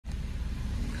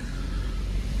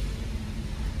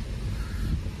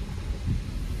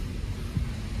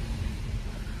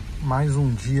Mais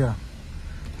um dia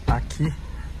aqui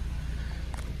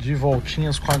de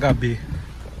voltinhas com HB.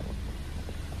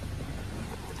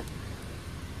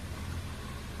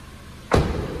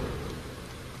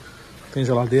 Tem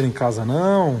geladeira em casa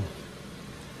não?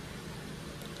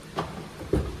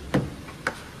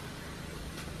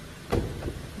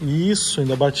 Isso,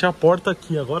 ainda bati a porta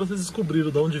aqui. Agora vocês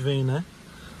descobriram de onde vem, né?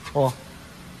 Ó,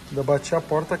 ainda bati a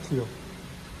porta aqui, ó.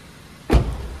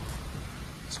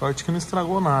 Sorte que não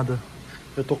estragou nada.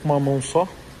 Eu tô com uma mão só.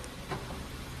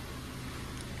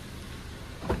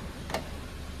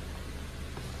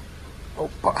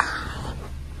 Opa!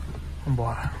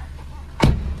 Vambora.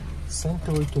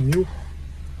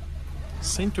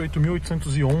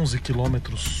 108.811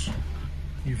 quilômetros.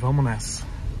 E vamos nessa.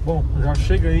 Bom, já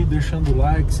chega aí deixando o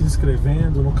like, se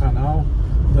inscrevendo no canal,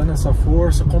 dando essa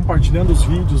força, compartilhando os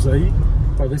vídeos aí,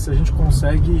 para ver se a gente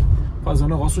consegue fazer o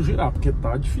negócio girar, porque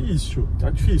tá difícil,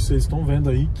 Vocês estão vendo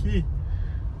aí que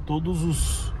todos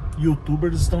os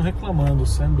youtubers estão reclamando,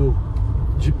 sendo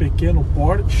de pequeno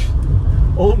porte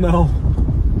ou não.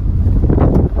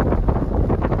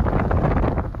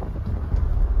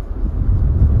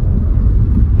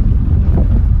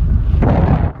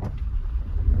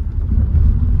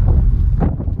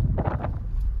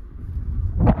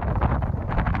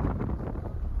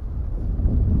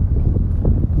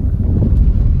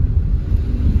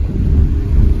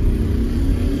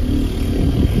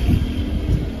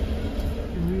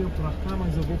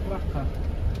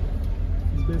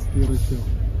 Besteira aqui, ó.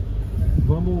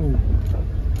 Vamos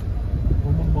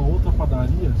numa outra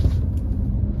padaria.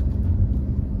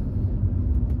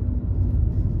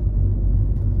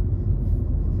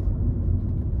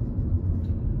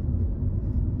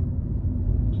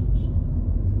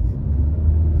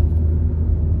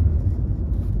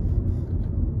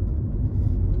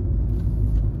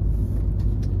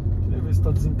 Queria ver se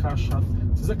tá desencaixado.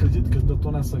 Vocês acreditam que eu tô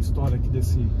nessa história aqui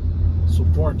desse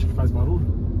suporte que faz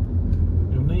barulho?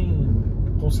 Eu nem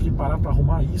consegui parar para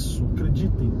arrumar isso,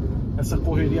 acreditem. Essa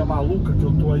correria maluca que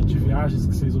eu tô aí de viagens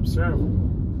que vocês observam,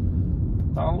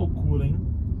 tá uma loucura, hein?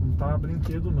 Não tá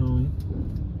brinquedo não, hein?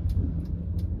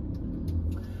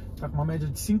 Tá com uma média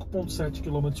de 5,7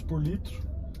 km por litro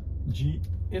de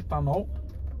etanol.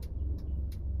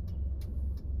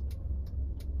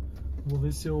 Vou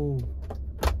ver se eu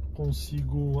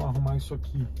consigo arrumar isso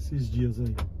aqui esses dias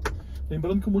aí.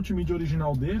 Lembrando que o multimídia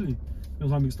original dele,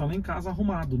 meus amigos, tá lá em casa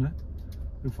arrumado, né?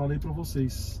 Eu falei pra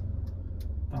vocês.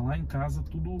 Tá lá em casa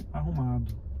tudo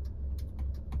arrumado.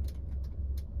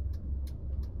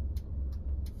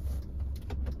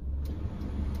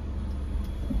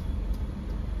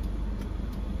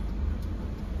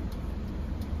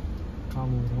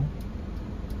 Calorão.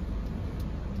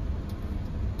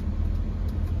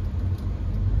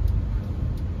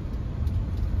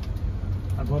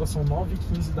 Agora são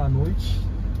 9h15 da noite.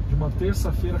 De uma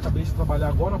terça-feira, acabei de trabalhar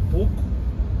agora há pouco,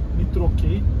 me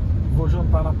troquei, vou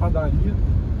jantar na padaria,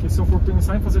 porque se eu for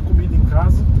pensar em fazer comida em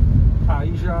casa,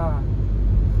 aí já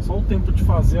só o tempo de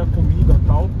fazer a comida e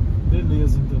tal,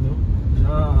 beleza, entendeu?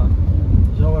 Já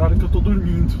é o horário que eu tô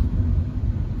dormindo.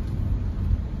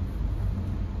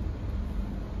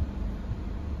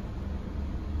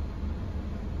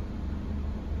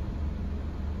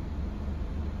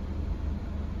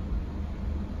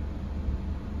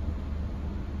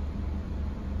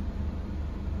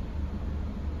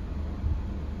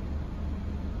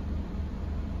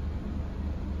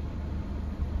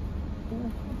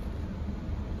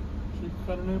 Achei que o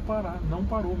cara não ia parar, não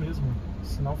parou mesmo,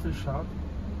 sinal fechado.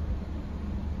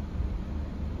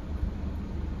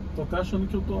 Tô até achando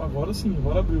que eu tô, agora sim,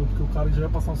 agora abriu, porque o cara já ia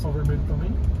passar um sinal vermelho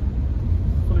também.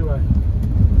 Falei, ué,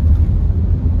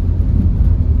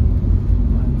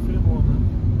 aí ferrou, né?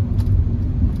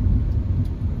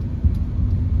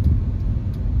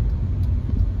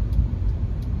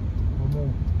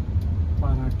 Vamos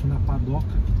parar aqui na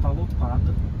padoca que tá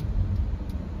lotada.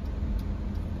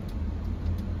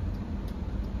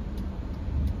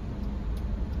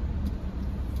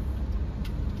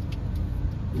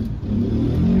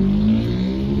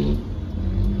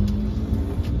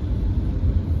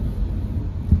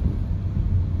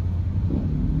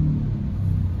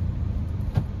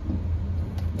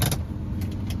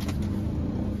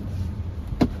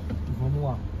 Vamos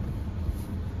lá.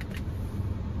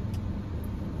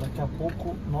 Daqui a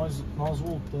pouco nós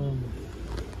voltamos.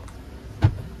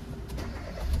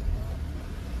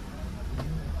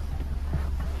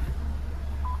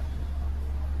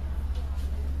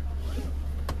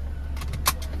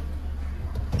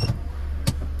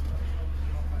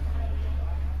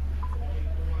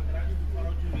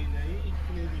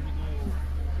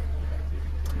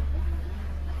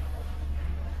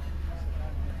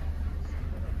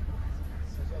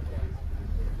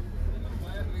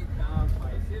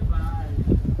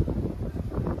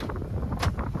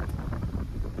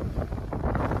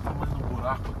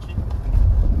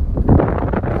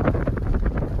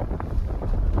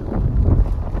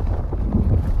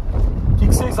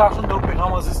 acham de eu pegar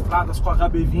umas estradas com a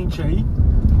HB20 aí,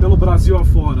 pelo Brasil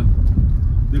afora?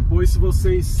 Depois, se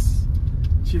vocês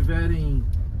tiverem,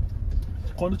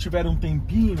 quando tiverem um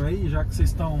tempinho aí, já que vocês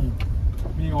estão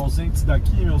meio ausentes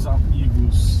daqui, meus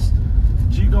amigos,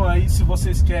 digam aí se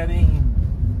vocês querem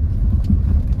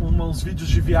uns vídeos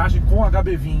de viagem com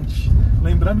HB20.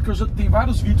 Lembrando que eu já tenho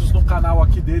vários vídeos no canal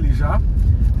aqui dele já.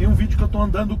 Tem um vídeo que eu tô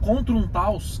andando contra um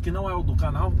Taos, que não é o do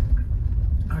canal.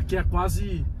 Aqui é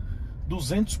quase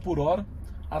 200 por hora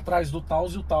atrás do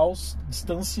Taos, e o Taos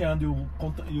distanciando,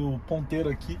 e o ponteiro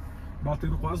aqui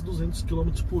batendo quase 200 km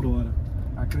por hora.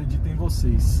 Acreditem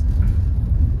vocês.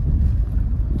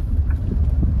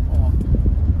 Ó.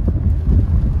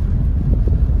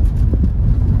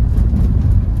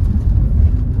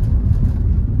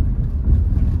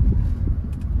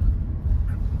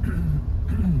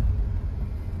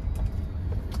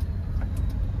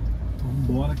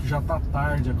 Vambora que já tá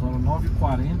tarde agora,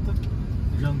 9h40.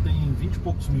 Já não tem 20 e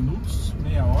poucos minutos,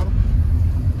 meia hora.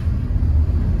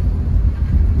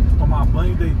 Tomar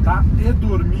banho, deitar e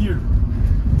dormir.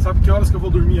 Sabe que horas que eu vou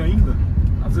dormir ainda?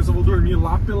 Às vezes eu vou dormir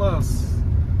lá pela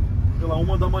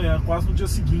 1 da manhã, quase no dia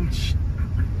seguinte.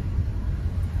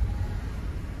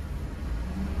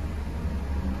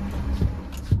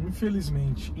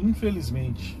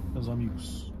 Infelizmente, meus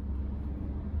amigos,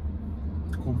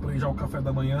 comprei já o café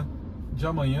da manhã de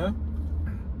amanhã,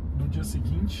 do dia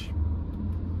seguinte.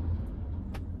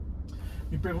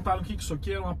 Me perguntaram o que isso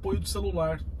aqui era. Um apoio do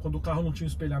celular. Quando o carro não tinha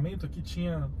espelhamento, aqui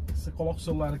tinha, você coloca o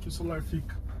celular aqui, o celular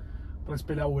fica para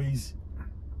espelhar o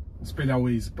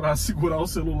Waze. Para segurar o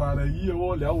celular aí e eu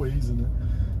olhar o Waze, né?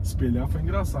 Espelhar foi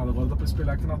engraçado, agora dá para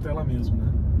espelhar aqui na tela mesmo,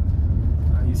 né?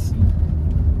 Aí sim.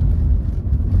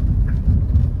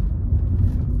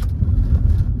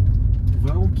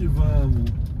 Vamos que vamos.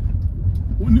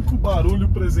 O único barulho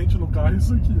presente no carro é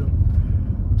isso aqui,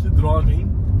 ó. Que droga,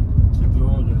 hein? Que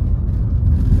droga.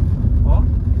 Ó.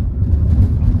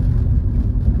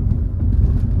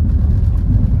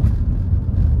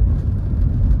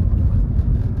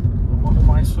 Vamos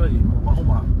arrumar isso aí, vamos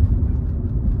arrumar.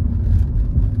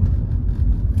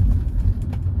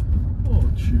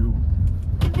 Ô, tio.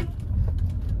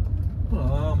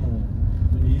 Vamos.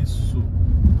 Isso.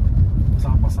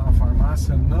 Precisava passar na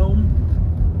farmácia, não.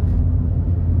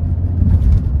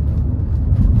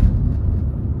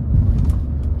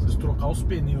 Preciso trocar os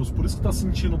pneus, por isso que tá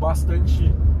sentindo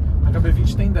bastante. A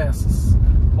HB20 tem dessas.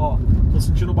 Ó, tô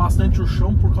sentindo bastante o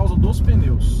chão por causa dos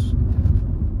pneus.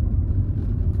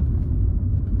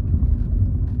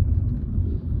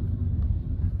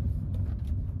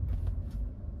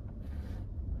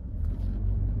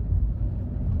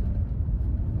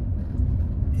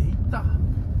 Eita!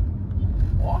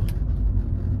 Ó!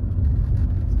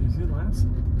 Vocês viram essa?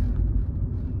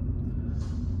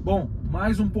 Bom,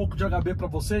 mais um pouco de HB pra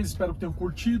vocês, espero que tenham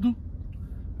curtido.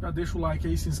 Já deixa o like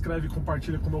aí, se inscreve e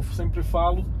compartilha, como eu sempre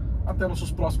falo. Até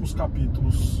nossos próximos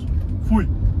capítulos. Fui!